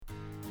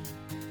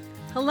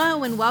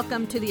Hello and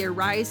welcome to the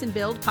Arise and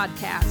Build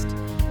podcast.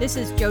 This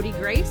is Jody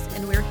Grace,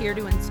 and we're here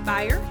to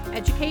inspire,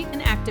 educate,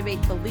 and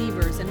activate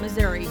believers in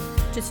Missouri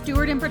to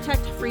steward and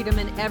protect freedom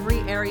in every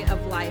area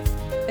of life,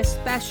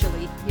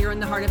 especially here in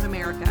the heart of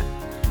America.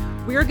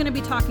 We are going to be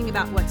talking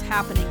about what's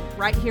happening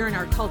right here in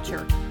our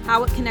culture,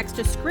 how it connects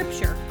to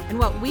Scripture, and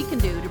what we can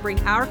do to bring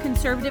our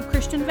conservative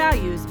Christian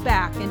values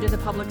back into the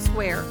public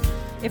square.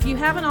 If you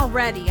haven't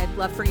already, I'd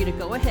love for you to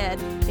go ahead,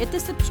 hit the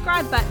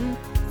subscribe button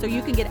so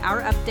you can get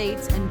our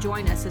updates and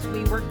join us as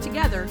we work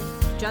together,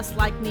 just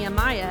like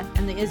Nehemiah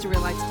and the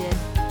Israelites did,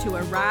 to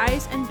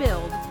arise and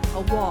build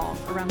a wall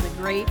around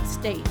the great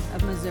state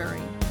of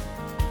Missouri.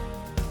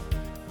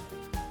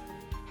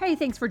 Hey,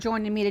 thanks for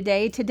joining me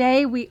today.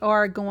 Today we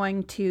are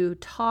going to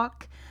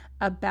talk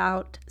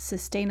about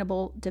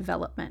sustainable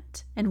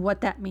development and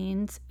what that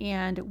means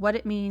and what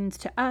it means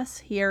to us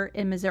here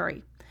in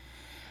Missouri.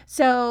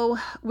 So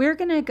we're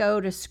going to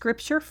go to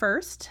Scripture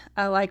first,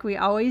 like we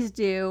always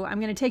do. I'm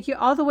going to take you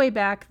all the way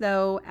back,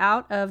 though,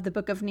 out of the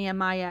book of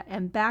Nehemiah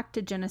and back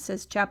to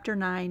Genesis chapter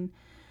 9.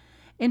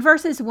 In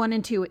verses 1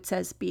 and 2, it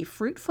says, "Be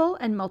fruitful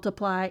and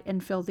multiply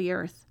and fill the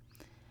earth.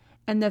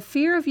 And the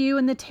fear of you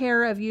and the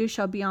terror of you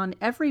shall be on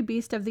every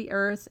beast of the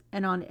earth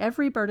and on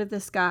every bird of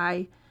the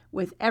sky,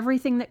 with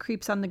everything that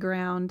creeps on the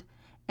ground,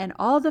 and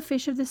all the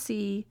fish of the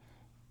sea.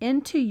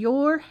 Into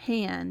your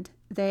hand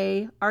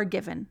they are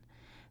given."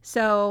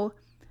 So,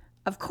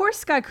 of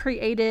course, God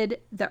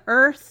created the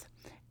earth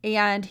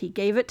and he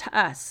gave it to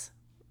us.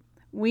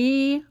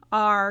 We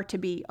are to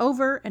be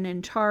over and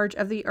in charge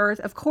of the earth.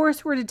 Of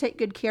course, we're to take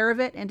good care of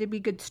it and to be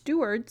good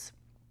stewards,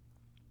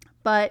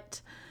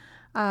 but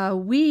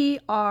we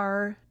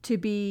are to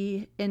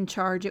be in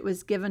charge. It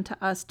was given to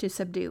us to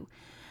subdue.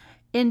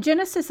 In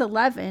Genesis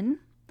 11,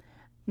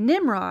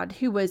 Nimrod,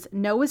 who was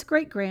Noah's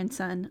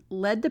great-grandson,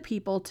 led the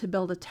people to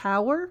build a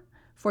tower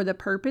for the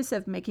purpose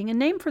of making a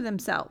name for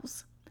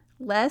themselves,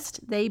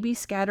 lest they be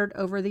scattered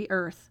over the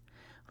earth.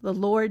 The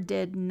Lord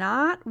did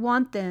not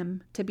want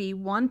them to be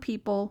one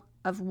people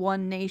of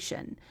one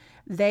nation.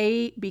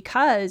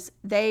 Because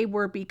they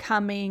were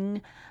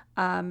becoming,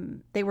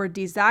 they were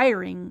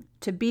desiring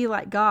to be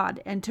like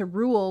God and to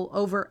rule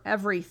over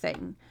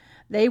everything.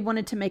 They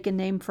wanted to make a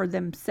name for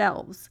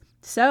themselves.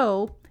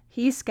 So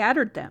he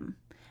scattered them.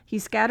 He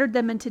scattered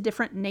them into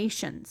different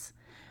nations.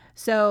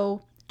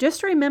 So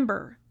just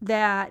remember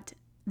that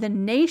the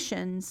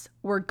nations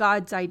were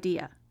God's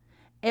idea.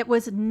 It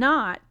was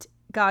not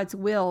God's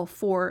will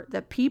for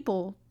the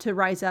people to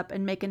rise up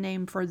and make a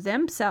name for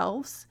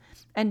themselves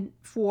and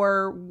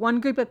for one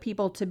group of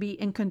people to be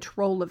in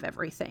control of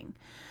everything.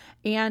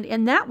 And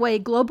in that way,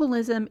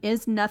 globalism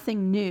is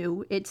nothing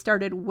new. It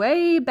started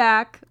way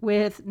back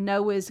with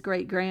Noah's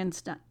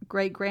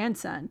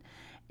great-grandson,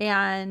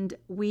 and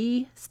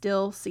we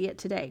still see it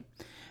today.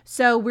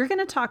 So we're going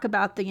to talk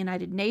about the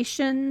United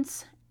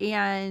Nations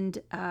and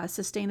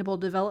sustainable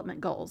development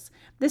goals.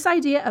 This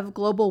idea of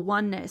global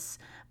oneness,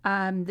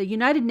 the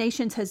United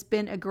Nations has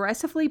been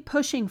aggressively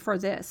pushing for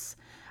this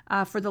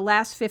for the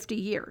last 50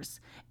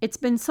 years. It's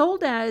been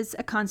sold as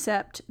a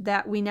concept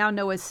that we now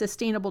know as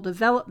sustainable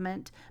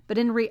development, but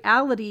in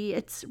reality,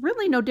 it's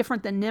really no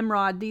different than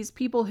Nimrod, these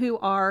people who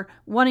are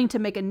wanting to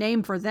make a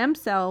name for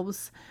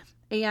themselves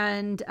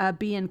and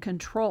be in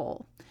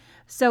control.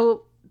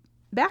 So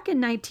back in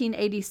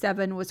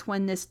 1987 was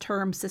when this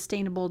term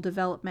sustainable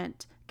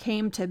development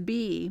came to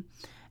be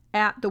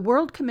at the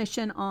World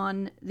Commission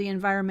on the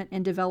Environment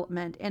and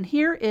Development. And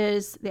here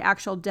is the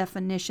actual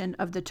definition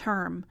of the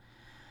term.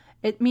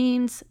 It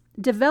means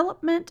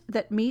development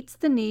that meets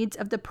the needs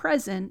of the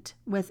present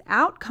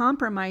without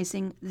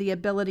compromising the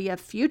ability of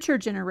future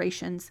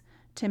generations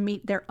to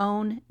meet their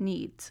own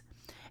needs.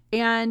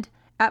 And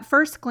at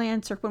first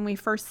glance, or when we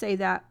first say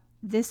that,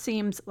 this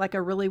seems like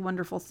a really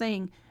wonderful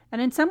thing.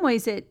 And in some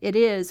ways it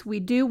is. We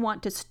do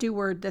want to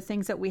steward the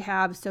things that we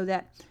have so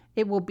that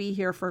it will be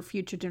here for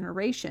future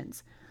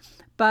generations.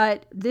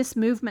 But this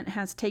movement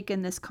has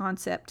taken this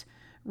concept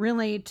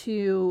really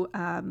to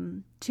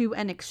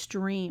an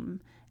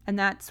extreme. And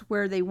that's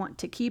where they want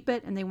to keep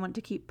it, and they want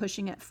to keep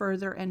pushing it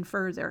further and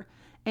further.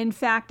 In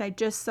fact, I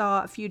just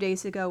saw a few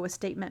days ago a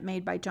statement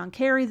made by John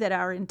Kerry that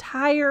our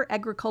entire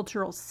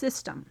agricultural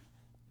system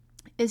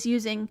is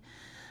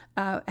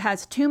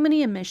has too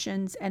many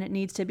emissions and it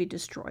needs to be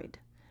destroyed.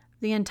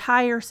 The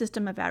entire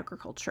system of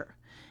agriculture.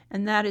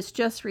 And that is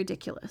just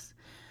ridiculous.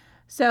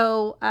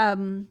 So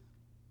in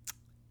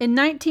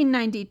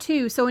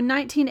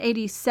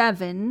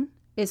 1987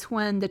 is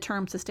when the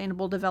term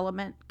sustainable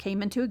development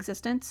came into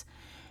existence.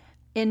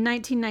 In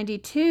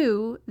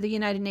 1992, the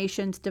United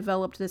Nations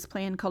developed this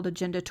plan called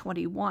Agenda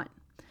 21.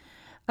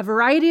 A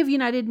variety of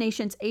United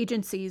Nations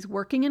agencies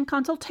working in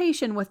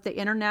consultation with the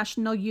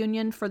International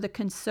Union for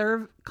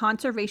the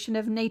Conservation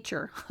of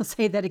Nature, I'll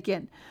say that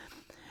again,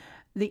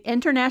 the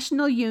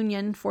International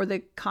Union for the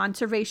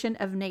Conservation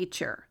of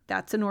Nature,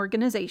 that's an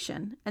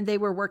organization, and they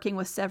were working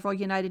with several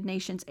United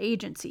Nations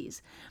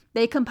agencies.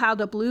 They compiled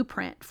a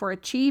blueprint for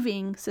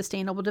achieving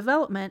sustainable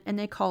development, and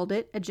they called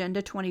it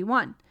Agenda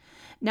 21.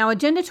 Now,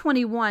 Agenda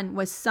 21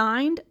 was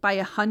signed by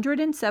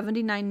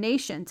 179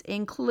 nations,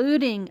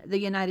 including the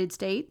United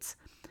States,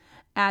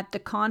 at the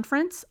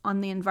Conference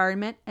on the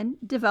Environment and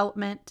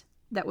Development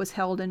that was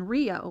held in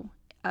Rio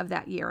of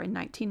that year in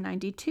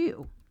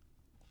 1992.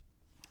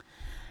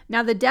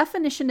 Now, the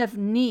definition of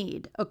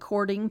need,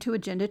 according to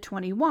Agenda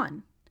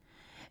 21,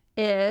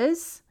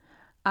 is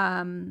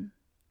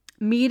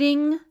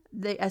meeting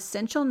the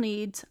essential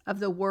needs of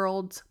the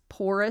world's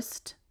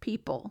poorest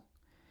people.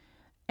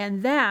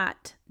 And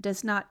that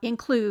does not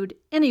include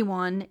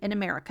anyone in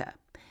America.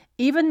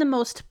 Even the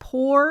most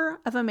poor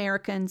of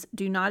Americans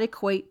do not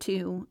equate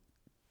to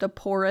the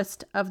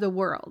poorest of the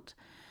world.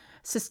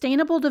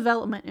 Sustainable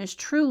development is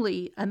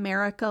truly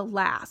America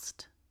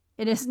last.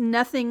 It is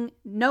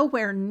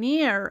nowhere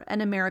near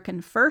an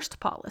American first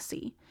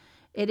policy.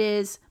 It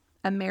is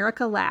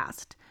America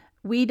last.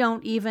 We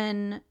don't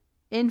even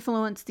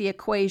influence the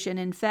equation.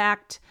 In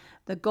fact,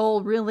 the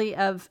goal really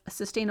of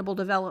sustainable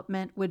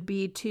development would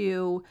be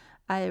to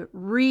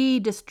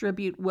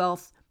redistribute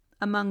wealth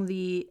among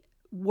the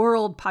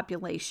world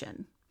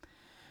population.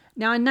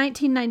 Now, in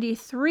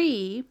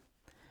 1993,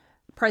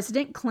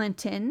 President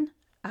Clinton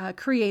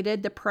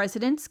created the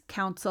President's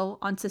Council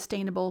on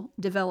Sustainable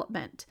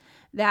Development.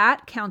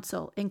 That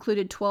council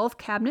included 12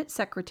 cabinet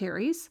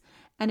secretaries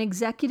and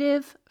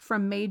executives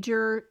from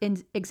major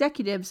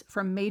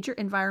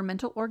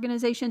environmental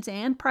organizations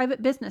and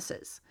private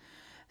businesses.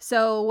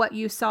 So what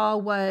you saw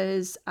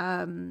was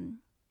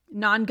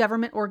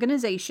non-government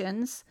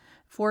organizations,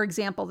 for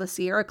example, the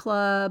Sierra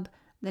Club,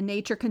 the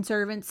Nature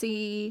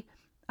Conservancy,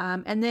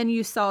 and then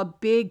you saw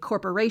big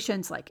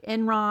corporations like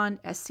Enron,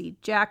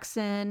 SC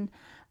Jackson,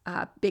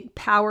 big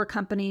power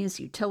companies,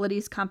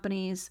 utilities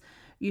companies.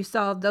 You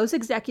saw those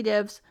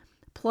executives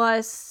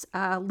plus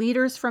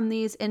leaders from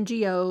these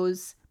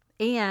NGOs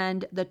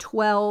and the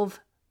 12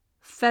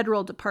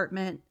 federal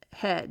department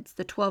heads,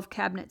 the 12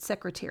 cabinet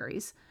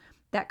secretaries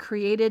that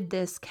created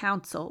this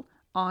council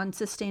on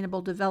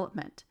sustainable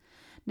development.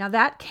 Now,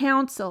 that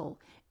council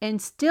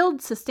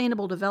instilled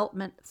sustainable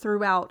development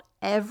throughout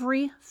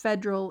every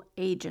federal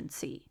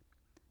agency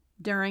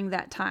during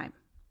that time.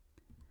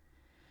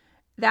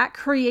 That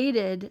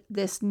created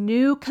this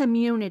new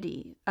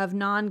community of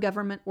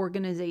non-government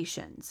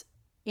organizations.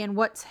 And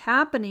what's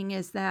happening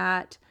is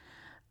that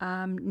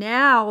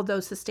now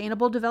those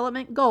sustainable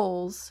development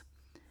goals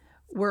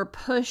were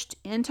pushed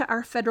into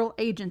our federal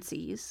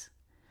agencies.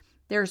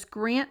 There's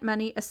grant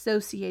money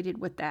associated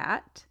with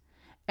that.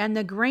 And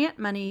the grant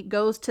money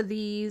goes to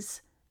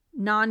these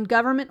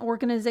non-government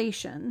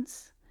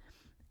organizations.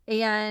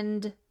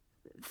 And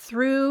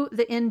through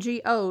the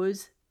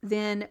NGOs,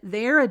 then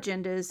their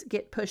agendas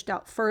get pushed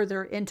out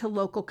further into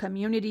local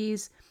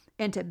communities,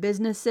 into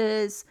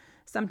businesses,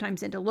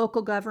 sometimes into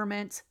local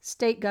governments,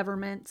 state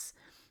governments.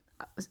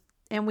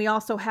 And we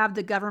also have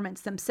the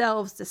governments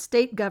themselves. The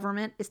state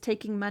government is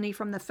taking money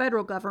from the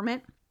federal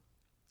government.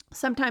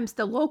 Sometimes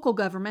the local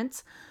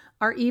governments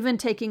are even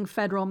taking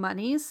federal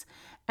monies.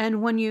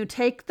 And when you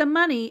take the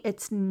money,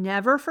 it's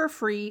never for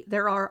free.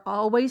 There are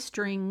always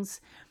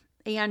strings.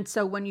 And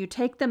so when you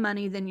take the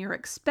money, then you're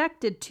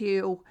expected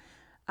to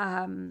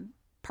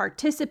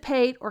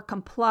participate or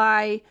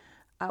comply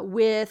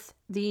with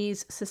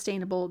these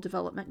sustainable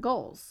development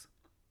goals.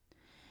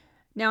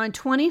 Now, in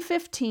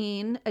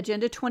 2015,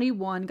 Agenda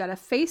 21 got a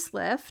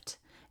facelift,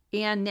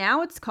 and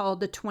now it's called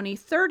the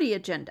 2030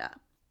 Agenda.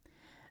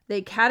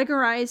 They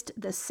categorized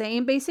the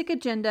same basic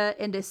agenda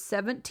into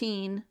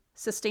 17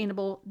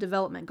 sustainable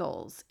development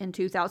goals in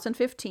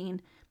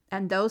 2015,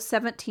 and those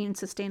 17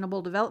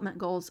 sustainable development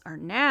goals are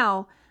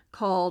now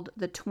called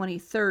the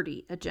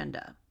 2030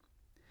 Agenda.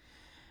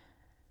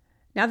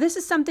 Now, this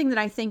is something that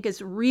I think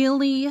is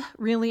really,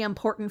 really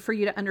important for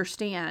you to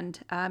understand.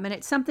 And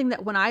it's something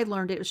that when I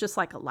learned it, was just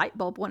like a light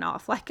bulb went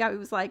off. Like I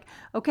was like,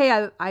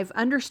 okay, I've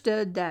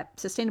understood that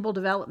sustainable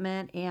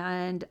development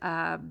and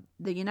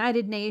the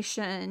United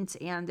Nations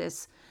and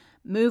this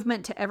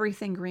movement to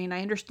everything green,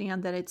 I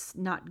understand that it's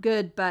not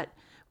good. But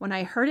when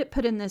I heard it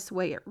put in this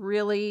way, it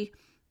really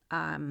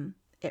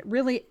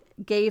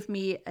gave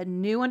me a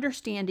new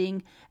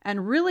understanding.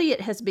 And really,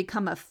 it has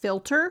become a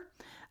filter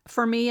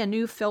for me, a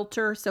new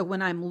filter. So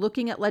when I'm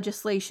looking at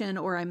legislation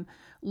or I'm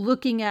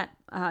looking at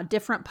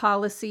different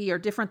policy or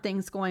different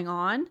things going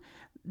on,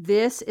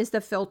 this is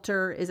a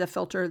filter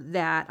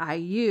that I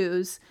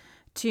use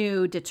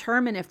to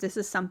determine if this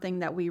is something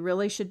that we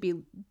really should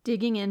be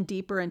digging in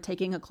deeper and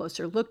taking a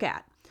closer look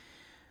at.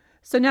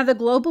 So now the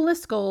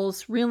globalist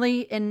goals,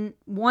 really in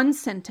one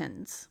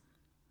sentence,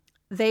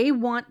 they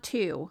want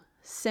to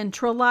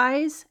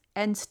centralize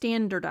and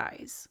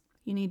standardize.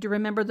 You need to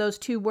remember those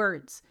two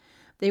words.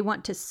 They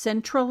want to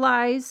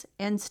centralize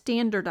and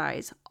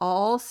standardize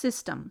all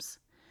systems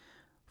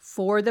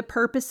for the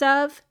purpose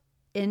of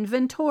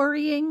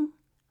inventorying,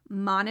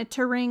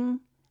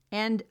 monitoring,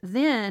 and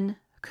then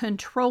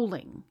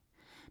controlling.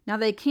 Now,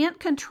 they can't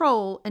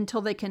control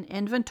until they can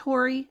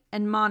inventory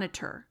and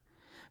monitor.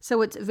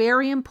 So it's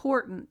very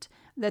important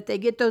that they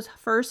get those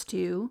first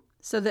two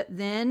so that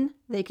then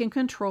they can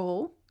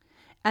control.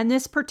 And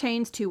this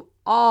pertains to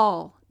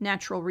all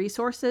natural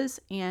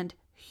resources, and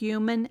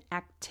human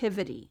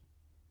activity.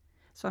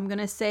 So I'm going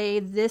to say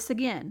this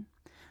again.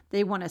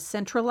 They want to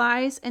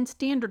centralize and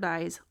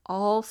standardize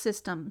all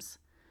systems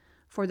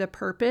for the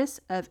purpose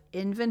of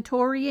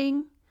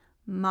inventorying,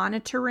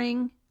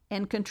 monitoring,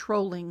 and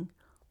controlling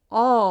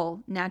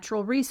all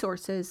natural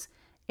resources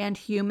and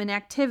human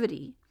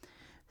activity.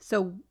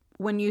 So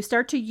when you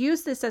start to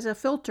use this as a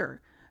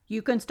filter,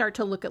 you can start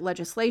to look at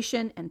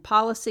legislation and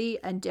policy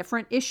and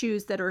different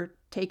issues that are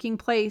taking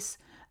place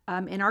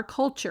in our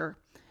culture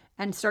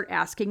and start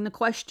asking the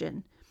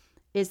question,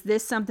 is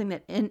this something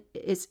that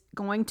is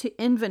going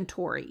to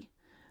inventory?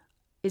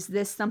 Is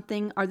this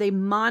something, are they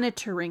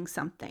monitoring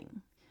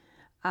something?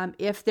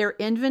 If they're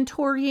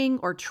inventorying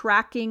or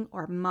tracking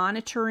or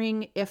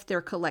monitoring, if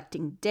they're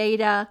collecting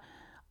data,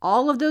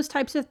 all of those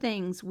types of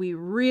things, we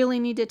really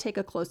need to take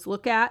a close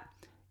look at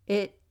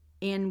it.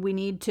 And we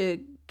need to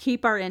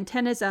keep our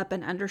antennas up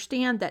and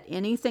understand that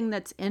anything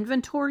that's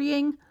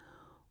inventorying,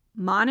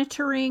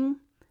 monitoring,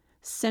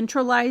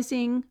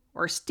 centralizing,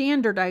 or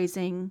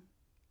standardizing,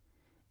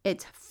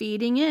 it's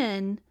feeding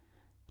in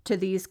to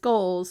these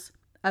goals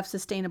of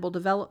sustainable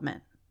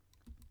development.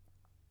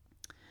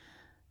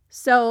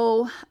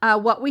 So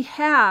what we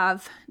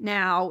have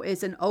now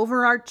is an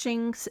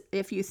overarching,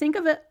 if you think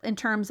of it in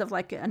terms of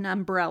like an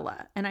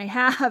umbrella, and I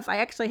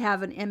actually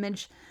have an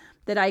image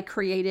that I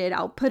created.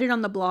 I'll put it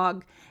on the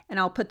blog, and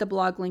I'll put the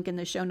blog link in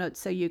the show notes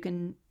so you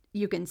can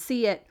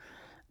see it.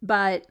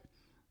 But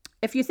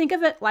if you think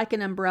of it like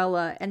an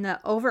umbrella, and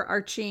the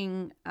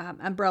overarching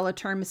umbrella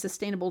term is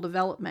sustainable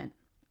development,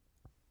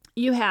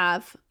 you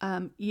have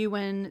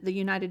UN, the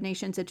United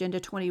Nations Agenda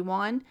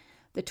 21,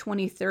 the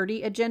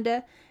 2030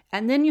 Agenda,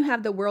 and then you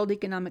have the World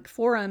Economic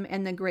Forum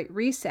and the Great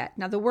Reset.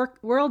 Now, the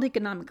World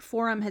Economic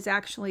Forum has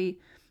actually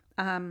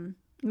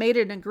made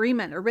an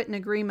agreement, a written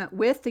agreement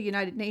with the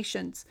United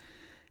Nations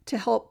to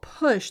help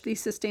push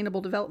these sustainable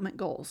development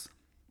goals.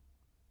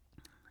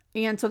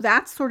 And so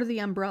that's sort of the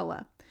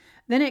umbrella.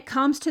 Then it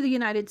comes to the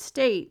United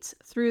States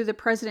through the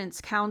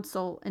President's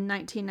Council in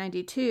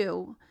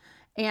 1992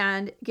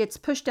 and gets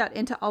pushed out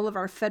into all of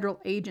our federal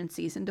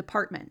agencies and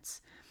departments.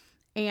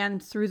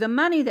 And through the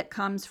money that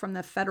comes from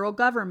the federal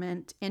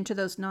government into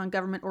those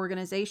non-government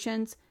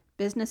organizations,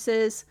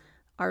 businesses,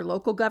 our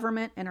local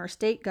government, and our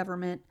state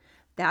government,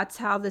 that's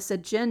how this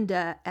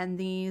agenda and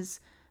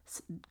these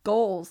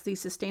goals,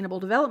 these sustainable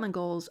development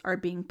goals, are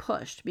being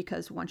pushed.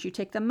 Because once you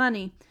take the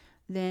money,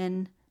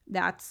 then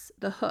that's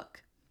the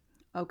hook.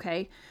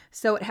 Okay,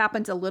 so it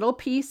happens a little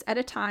piece at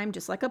a time,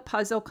 just like a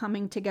puzzle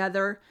coming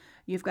together.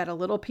 You've got a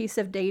little piece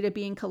of data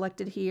being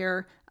collected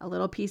here, a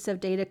little piece of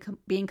data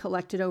being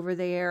collected over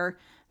there.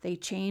 They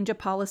change a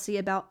policy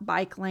about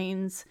bike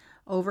lanes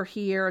over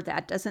here.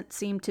 That doesn't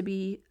seem to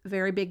be a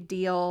very big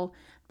deal.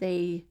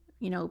 They,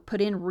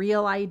 put in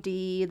real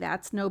ID.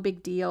 That's no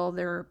big deal.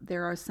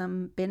 There are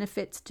some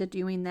benefits to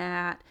doing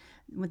that.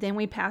 Then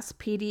we pass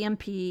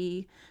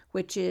PDMP,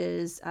 which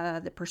is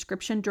the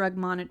Prescription Drug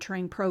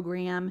Monitoring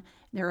Program.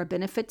 There are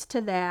benefits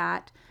to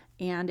that.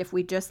 And if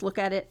we just look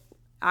at it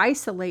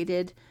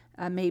isolated,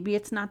 maybe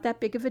it's not that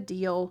big of a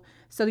deal.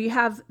 So you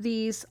have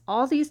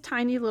all these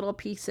tiny little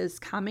pieces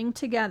coming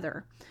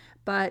together,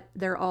 but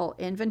they're all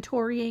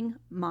inventorying,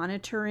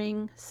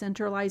 monitoring,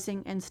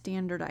 centralizing, and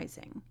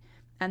standardizing.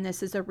 And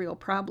this is a real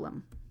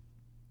problem.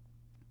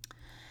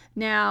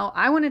 Now,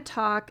 I want to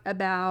talk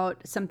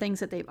about some things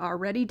that they've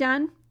already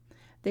done.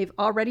 They've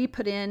already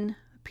put in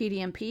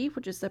PDMP,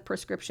 which is the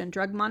Prescription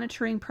Drug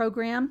Monitoring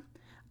Program.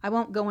 I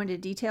won't go into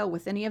detail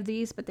with any of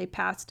these, but they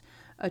passed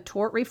a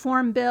tort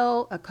reform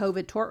bill, a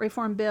COVID tort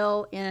reform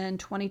bill in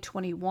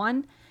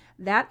 2021.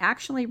 That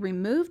actually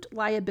removed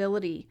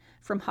liability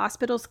from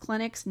hospitals,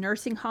 clinics,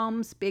 nursing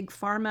homes, big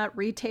pharma,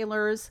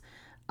 retailers,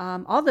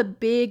 all the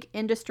big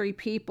industry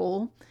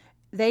people.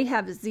 They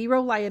have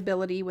zero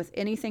liability with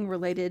anything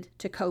related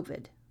to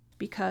COVID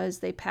because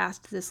they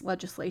passed this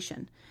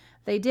legislation.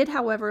 They did,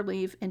 however,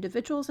 leave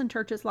individuals and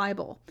churches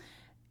liable.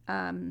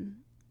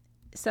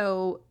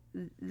 So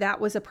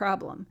that was a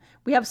problem.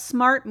 We have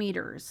smart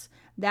meters.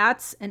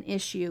 That's an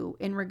issue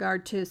in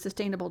regard to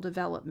sustainable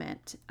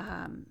development.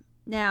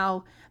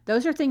 Now,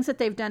 those are things that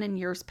they've done in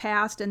years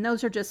past, and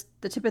those are just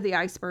the tip of the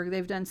iceberg.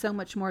 They've done so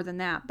much more than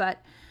that.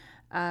 But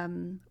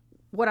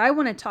what I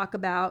want to talk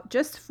about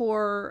just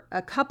for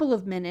a couple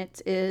of minutes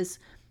is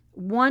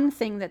one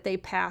thing that they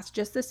passed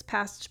just this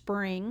past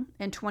spring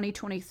in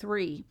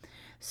 2023.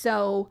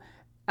 So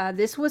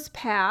this was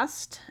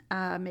passed.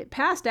 It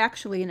passed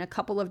actually in a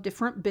couple of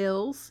different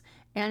bills,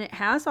 and it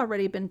has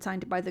already been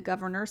signed by the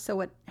governor,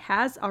 so it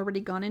has already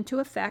gone into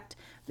effect.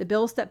 The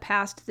bills that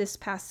passed this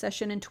past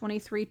session in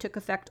 23 took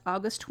effect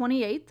August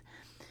 28th.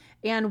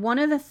 And one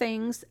of the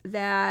things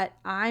that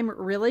I'm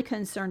really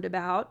concerned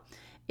about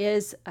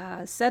is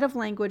a set of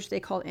language they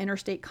call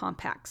interstate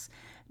compacts.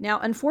 Now,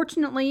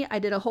 unfortunately, I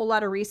did a whole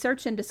lot of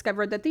research and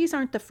discovered that these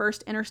aren't the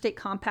first interstate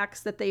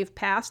compacts that they've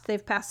passed.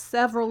 They've passed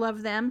several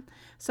of them.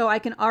 So I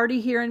can already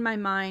hear in my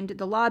mind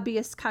the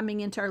lobbyists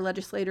coming into our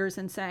legislators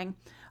and saying,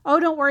 oh,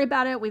 don't worry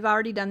about it. We've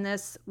already done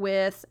this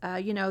with, the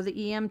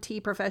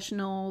EMT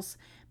professionals,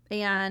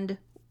 and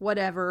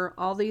whatever,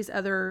 all these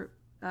other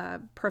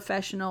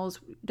professionals.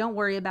 Don't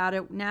worry about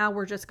it. Now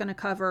we're just going to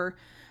cover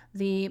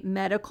the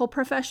medical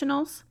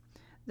professionals,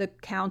 the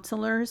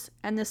counselors,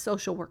 and the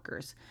social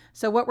workers.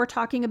 So what we're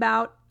talking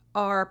about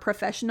are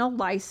professional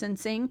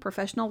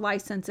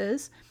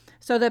licenses.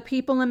 So the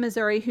people in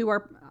Missouri who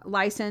are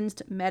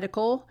licensed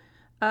medical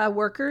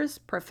workers,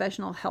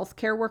 professional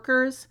healthcare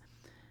workers,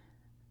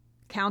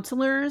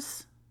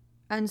 counselors,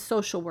 and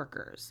social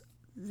workers.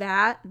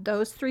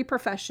 Those three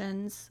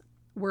professions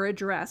were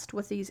addressed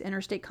with these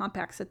interstate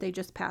compacts that they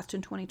just passed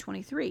in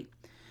 2023.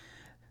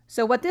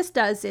 So what this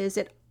does is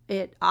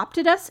it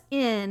opted us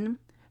in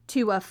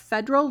to a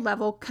federal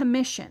level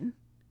commission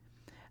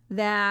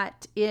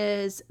that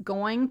is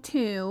going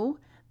to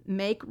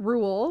make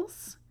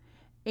rules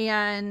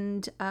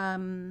and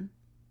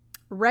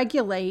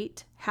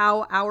regulate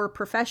how our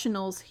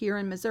professionals here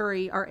in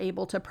Missouri are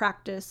able to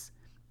practice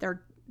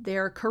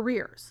their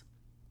careers.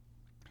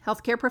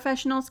 Healthcare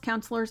professionals,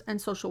 counselors,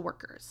 and social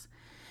workers.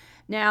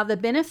 Now, the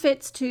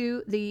benefits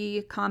to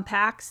the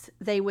compacts,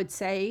 they would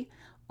say,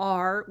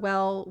 are,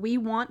 well, we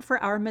want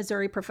for our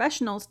Missouri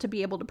professionals to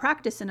be able to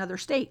practice in other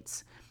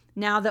states.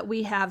 Now that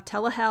we have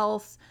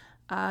telehealth,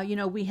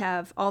 we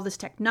have all this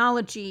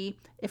technology.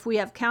 If we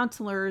have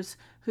counselors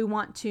who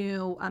want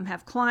to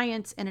have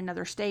clients in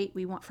another state,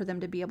 we want for them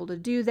to be able to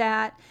do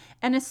that.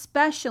 And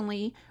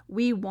especially,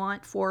 we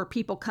want for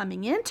people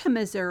coming into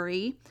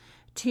Missouri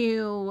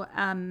to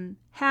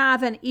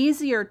have an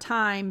easier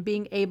time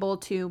being able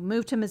to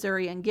move to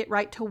Missouri and get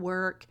right to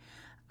work.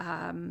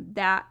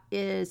 That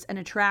is an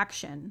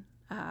attraction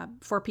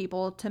for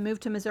people to move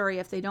to Missouri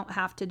if they don't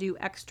have to do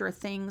extra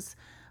things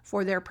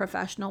for their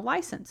professional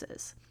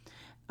licenses.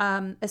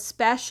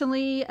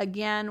 Especially,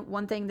 again,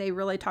 one thing they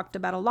really talked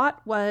about a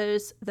lot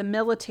was the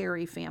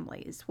military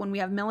families. When we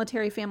have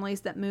military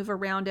families that move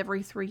around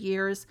every 3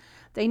 years,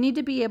 they need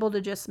to be able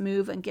to just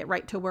move and get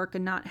right to work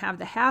and not have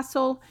the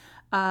hassle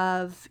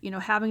of,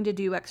 having to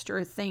do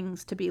extra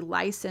things to be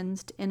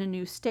licensed in a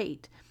new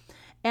state.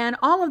 And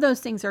all of those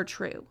things are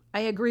true.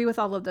 I agree with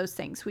all of those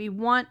things. We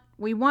want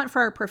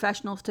for our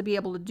professionals to be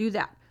able to do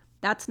that.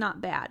 That's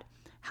not bad.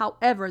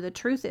 However, the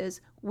truth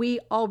is we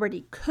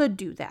already could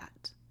do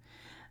that.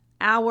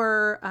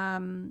 Our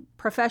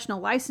professional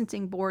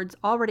licensing boards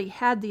already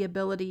had the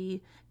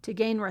ability to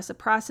gain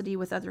reciprocity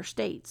with other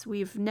states.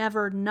 We've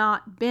never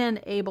not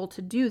been able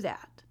to do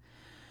that.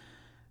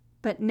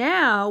 But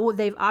now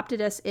they've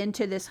opted us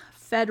into this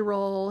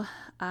federal,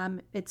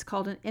 it's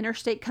called an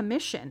Interstate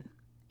Commission.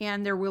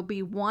 And there will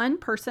be one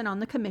person on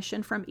the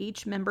commission from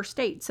each member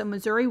state. So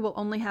Missouri will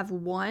only have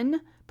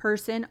one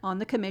person on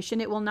the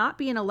commission. It will not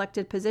be an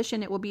elected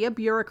position. It will be a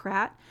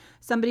bureaucrat,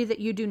 somebody that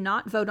you do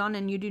not vote on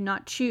and you do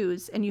not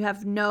choose, and you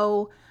have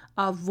no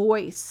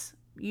voice.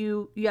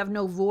 You have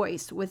no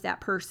voice with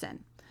that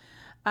person.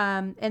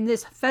 And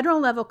this federal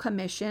level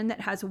commission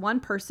that has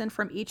one person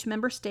from each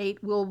member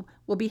state will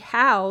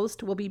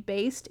be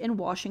based in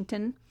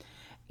Washington.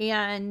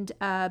 And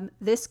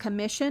this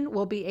commission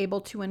will be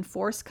able to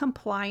enforce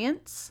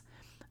compliance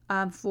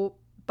from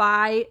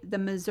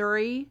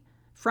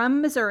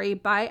Missouri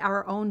by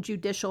our own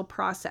judicial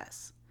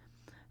process.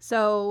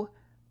 So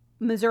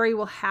Missouri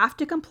will have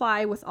to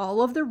comply with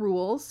all of the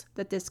rules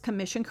that this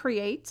commission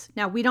creates.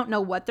 Now, we don't know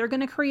what they're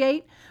going to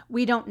create.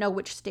 We don't know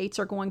which states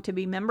are going to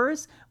be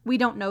members. We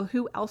don't know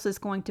who else is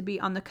going to be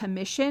on the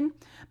commission,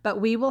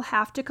 but we will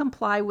have to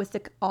comply with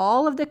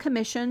all of the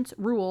commission's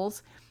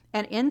rules.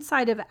 And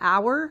inside of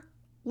our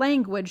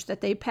language that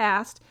they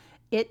passed,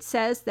 it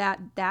says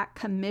that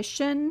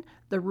commission,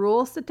 the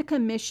rules that the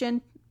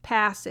commission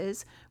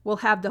passes, will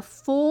have the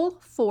full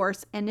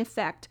force and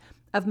effect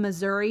of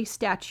Missouri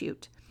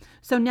statute.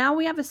 So now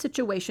we have a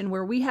situation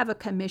where we have a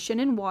commission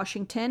in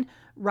Washington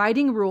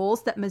writing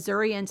rules that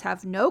Missourians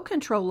have no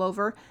control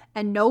over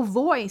and no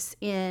voice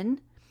in,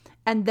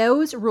 and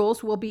those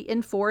rules will be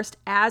enforced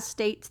as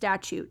state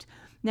statute.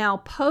 Now,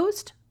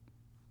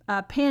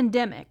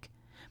 post-pandemic,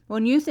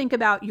 when you think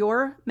about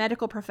your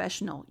medical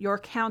professional, your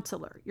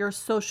counselor, your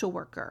social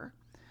worker,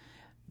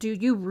 do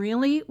you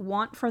really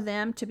want for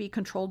them to be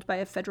controlled by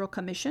a federal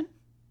commission?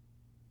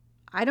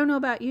 I don't know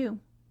about you,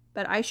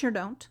 but I sure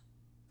don't.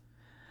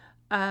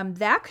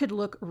 That could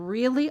look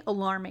really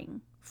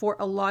alarming for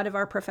a lot of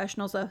our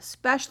professionals,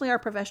 especially our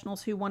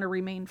professionals who want to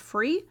remain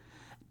free,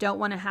 don't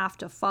want to have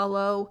to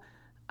follow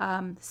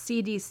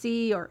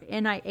CDC or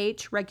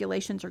NIH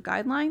regulations or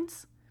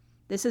guidelines.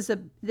 This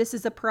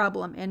is a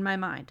problem in my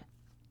mind.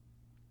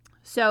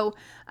 So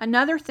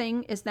another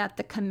thing is that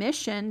the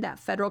commission, that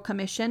federal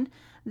commission,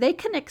 they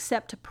can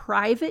accept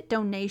private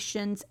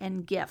donations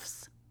and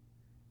gifts.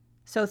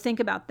 So think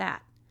about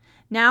that.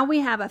 Now we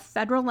have a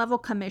federal level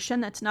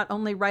commission that's not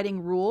only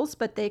writing rules,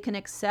 but they can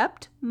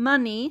accept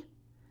money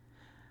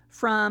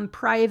from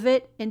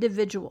private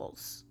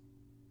individuals.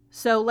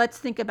 So let's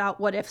think about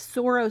what if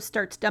Soros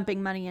starts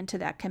dumping money into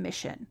that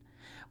commission?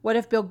 What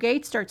if Bill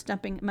Gates starts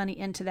dumping money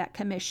into that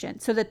commission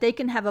so that they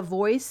can have a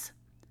voice?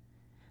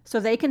 So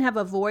they can have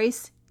a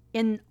voice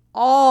in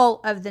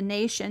all of the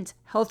nation's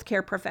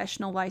healthcare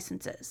professional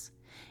licenses,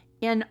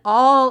 in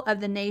all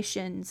of the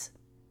nation's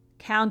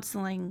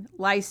counseling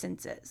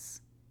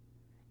licenses,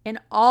 and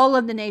all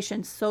of the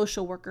nation's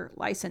social worker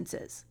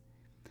licenses.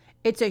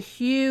 It's a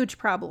huge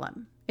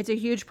problem. It's a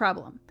huge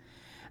problem.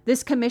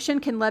 This commission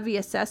can levy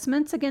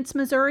assessments against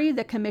Missouri.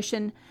 The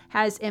commission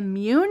has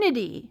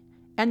immunity,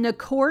 and the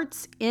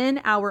courts, in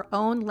our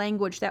own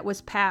language that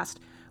was passed,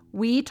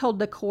 we told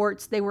the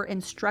courts they were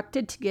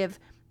instructed to give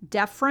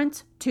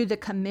deference to the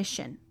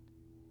commission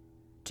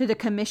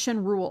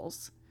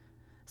rules.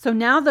 So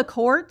now the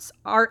courts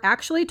are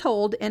actually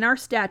told in our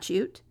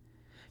statute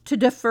to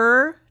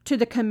defer to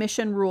the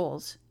commission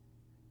rules,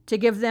 to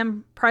give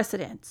them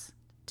precedence,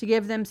 to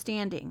give them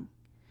standing.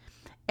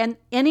 And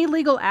any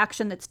legal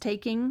action that's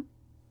taking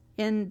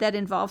that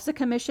involves the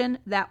commission,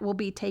 that will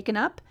be taken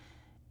up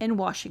in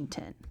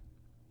Washington.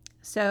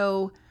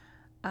 So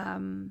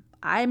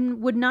I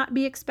would not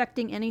be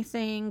expecting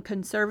anything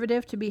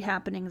conservative to be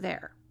happening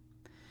there.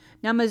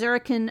 Now, Missouri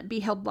can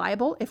be held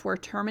liable if we're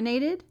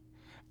terminated,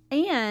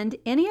 and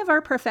any of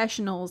our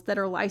professionals that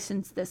are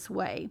licensed this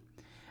way,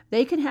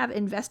 they can have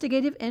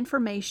investigative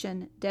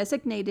information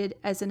designated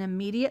as an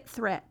immediate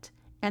threat,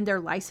 and their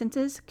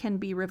licenses can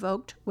be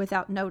revoked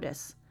without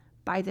notice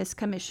by this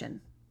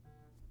commission.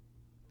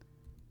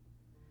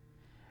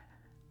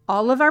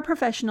 All of our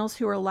professionals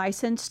who are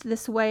licensed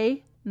this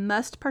way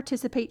must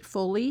participate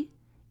fully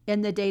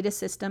in the data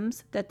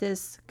systems that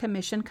this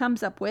commission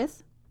comes up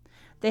with.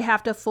 They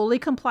have to fully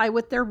comply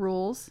with their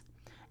rules,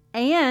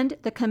 and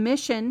the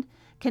commission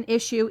can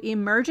issue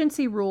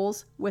emergency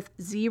rules with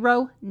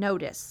 0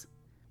 notice.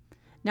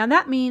 Now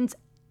that means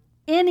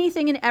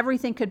anything and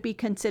everything could be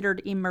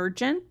considered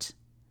emergent.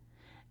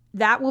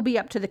 That will be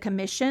up to the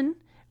commission,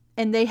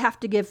 and they have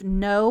to give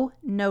no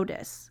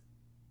notice.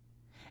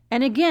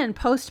 And again,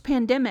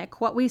 post-pandemic,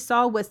 what we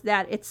saw was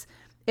that it's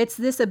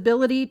this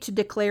ability to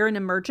declare an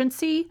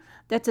emergency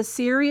that's a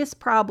serious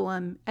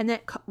problem, and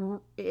that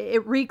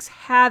it wreaks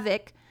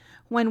havoc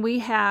when we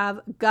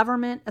have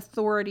government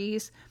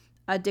authorities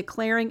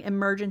declaring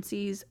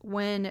emergencies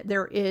when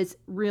there is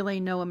really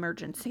no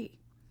emergency.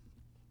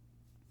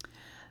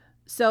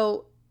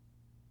 So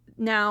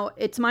now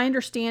it's my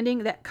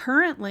understanding that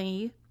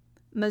currently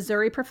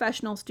Missouri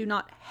professionals do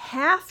not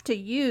have to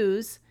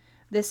use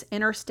this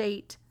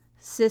interstate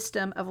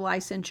system of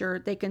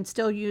licensure. They can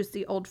still use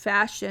the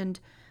old-fashioned,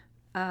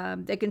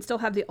 they can still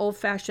have the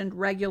old-fashioned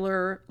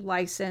regular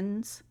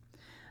license.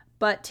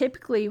 But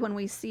typically when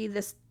we see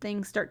this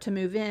thing start to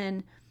move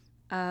in,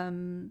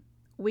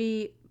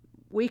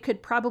 we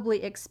could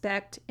probably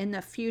expect in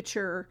the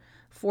future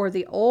for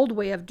the old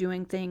way of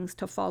doing things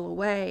to fall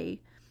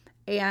away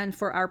and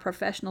for our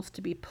professionals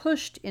to be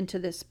pushed into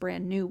this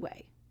brand new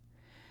way,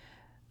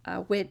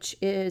 which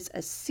is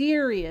a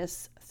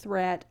serious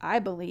threat, I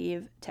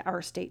believe, to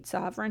our state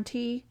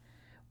sovereignty.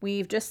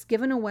 We've just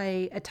given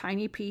away a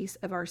tiny piece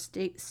of our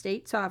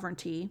state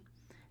sovereignty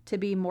to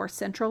be more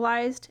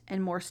centralized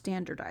and more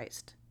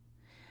standardized.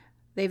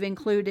 They've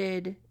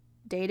included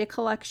data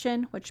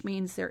collection, which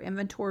means they're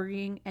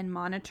inventorying and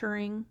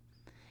monitoring.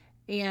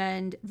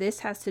 And this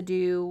has to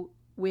do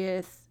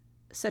with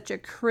such a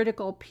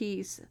critical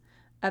piece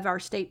of our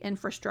state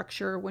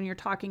infrastructure when you're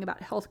talking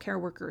about healthcare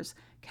workers,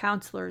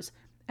 counselors,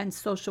 and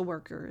social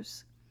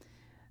workers.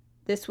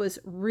 This was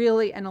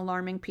really an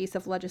alarming piece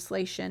of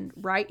legislation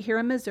right here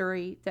in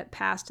Missouri that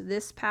passed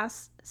this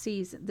past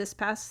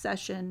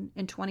session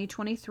in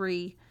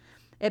 2023.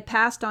 It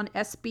passed on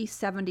SB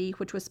 70,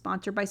 which was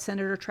sponsored by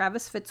Senator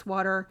Travis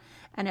Fitzwater,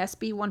 and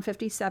SB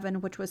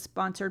 157, which was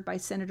sponsored by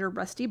Senator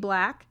Rusty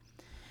Black.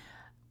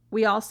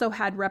 We also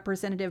had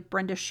Representative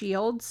Brenda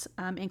Shields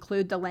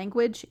include the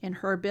language in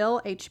her bill,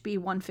 HB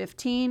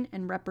 115,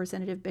 and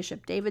Representative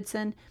Bishop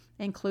Davidson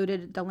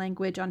included the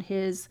language on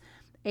his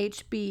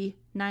HB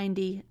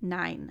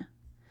 99.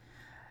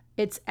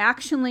 It's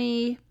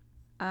actually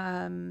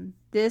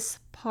this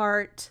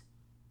part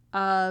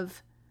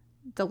of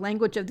the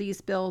language of these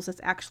bills is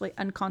actually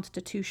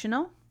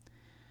unconstitutional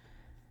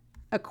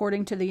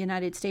according to the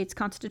United States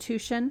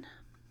Constitution,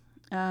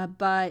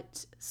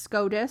 but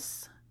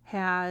SCOTUS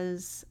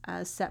has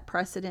set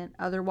precedent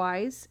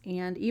otherwise.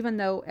 And even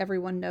though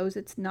everyone knows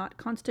it's not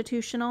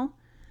constitutional,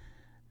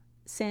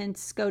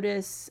 since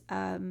SCOTUS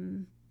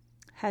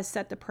has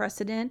set the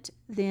precedent,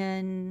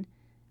 then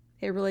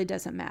it really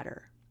doesn't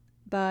matter.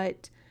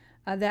 But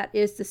that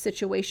is the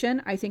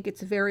situation. I think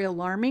it's very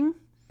alarming.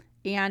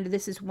 And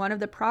this is one of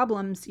the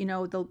problems,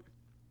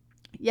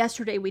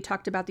 yesterday we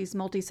talked about these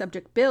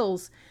multi-subject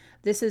bills.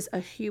 This is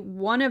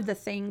one of the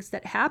things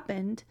that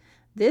happened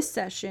this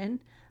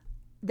session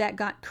that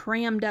got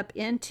crammed up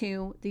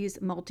into these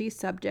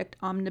multi-subject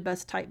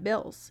omnibus type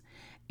bills.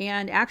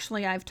 And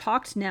actually, I've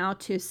talked now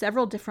to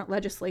several different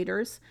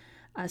legislators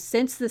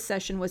since the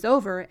session was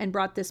over and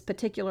brought this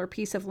particular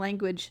piece of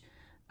language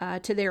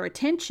to their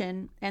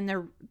attention. And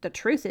the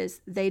truth is,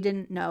 they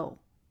didn't know.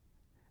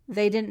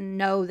 They didn't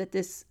know that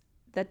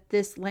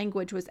this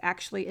language was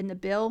actually in the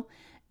bill,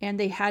 and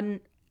they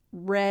hadn't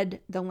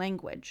read the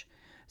language.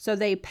 So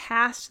they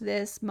passed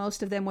this,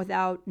 most of them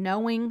without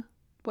knowing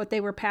what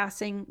they were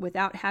passing,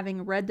 without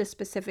having read the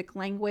specific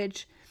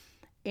language.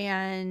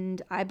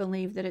 And I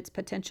believe that it's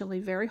potentially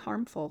very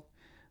harmful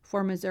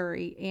for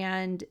Missouri.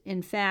 And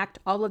in fact,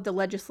 all of the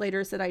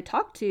legislators that I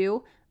talked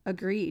to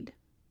agreed.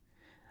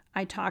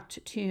 I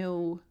talked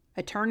to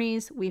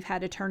attorneys. We've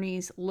had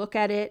attorneys look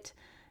at it,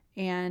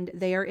 and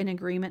they are in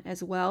agreement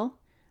as well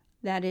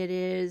that it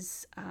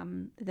is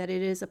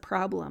a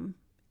problem.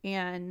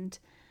 And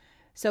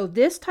so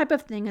this type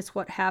of thing is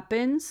what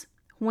happens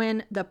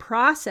when the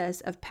process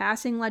of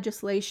passing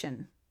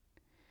legislation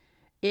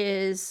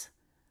is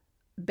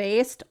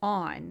based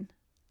on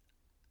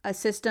a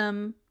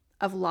system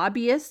of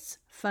lobbyists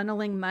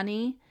funneling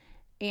money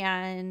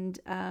and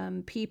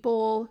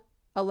people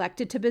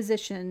elected to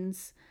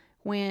positions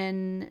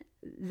when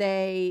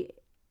they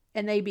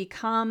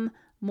become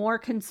more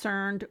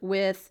concerned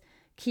with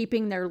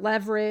keeping their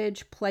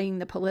leverage, playing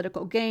the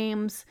political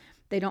games.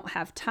 They don't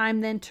have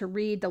time then to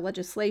read the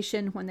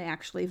legislation when they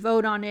actually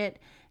vote on it.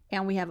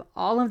 And we have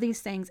all of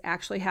these things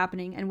actually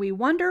happening. And we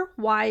wonder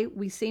why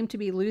we seem to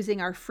be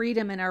losing our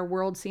freedom and our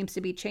world seems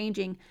to be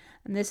changing.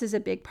 And this is a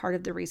big part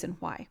of the reason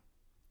why.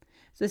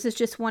 So this is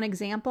just one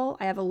example.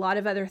 I have a lot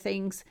of other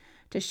things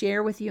to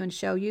share with you and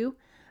show you.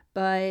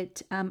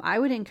 But I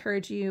would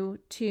encourage you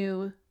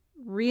to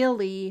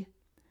really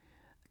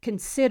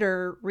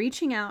consider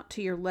reaching out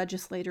to your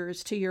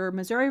legislators, to your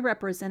Missouri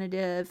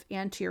representative,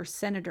 and to your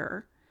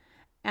senator,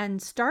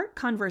 and start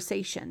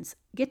conversations.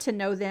 Get to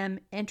know them,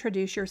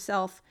 introduce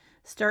yourself,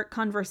 start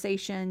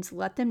conversations,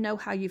 let them know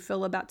how you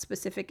feel about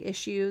specific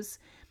issues,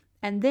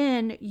 and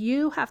then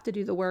you have to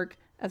do the work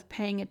of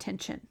paying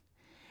attention.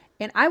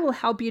 And I will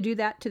help you do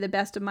that to the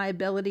best of my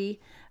ability,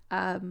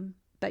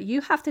 but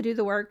you have to do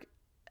the work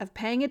of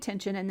paying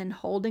attention and then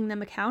holding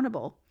them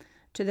accountable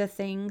to the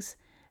things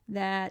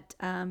that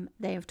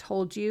they have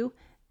told you,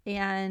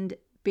 and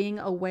being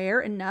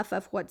aware enough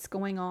of what's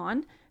going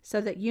on so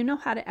that you know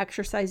how to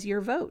exercise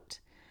your vote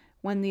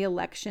when the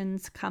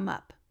elections come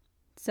up.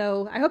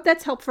 So I hope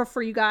that's helpful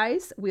for you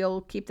guys.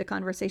 We'll keep the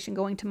conversation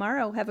going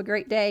tomorrow. Have a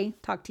great day.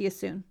 Talk to you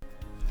soon.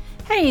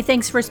 Hey,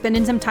 thanks for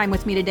spending some time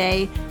with me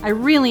today. I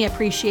really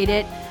appreciate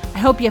it. I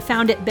hope you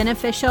found it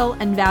beneficial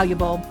and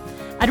valuable.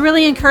 I'd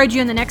really encourage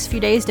you in the next few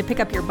days to pick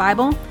up your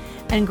Bible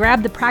and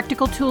grab the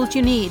practical tools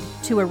you need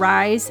to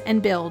arise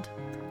and build.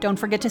 Don't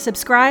forget to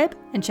subscribe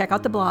and check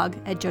out the blog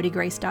at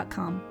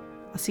jodygrace.com.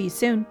 I'll see you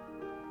soon.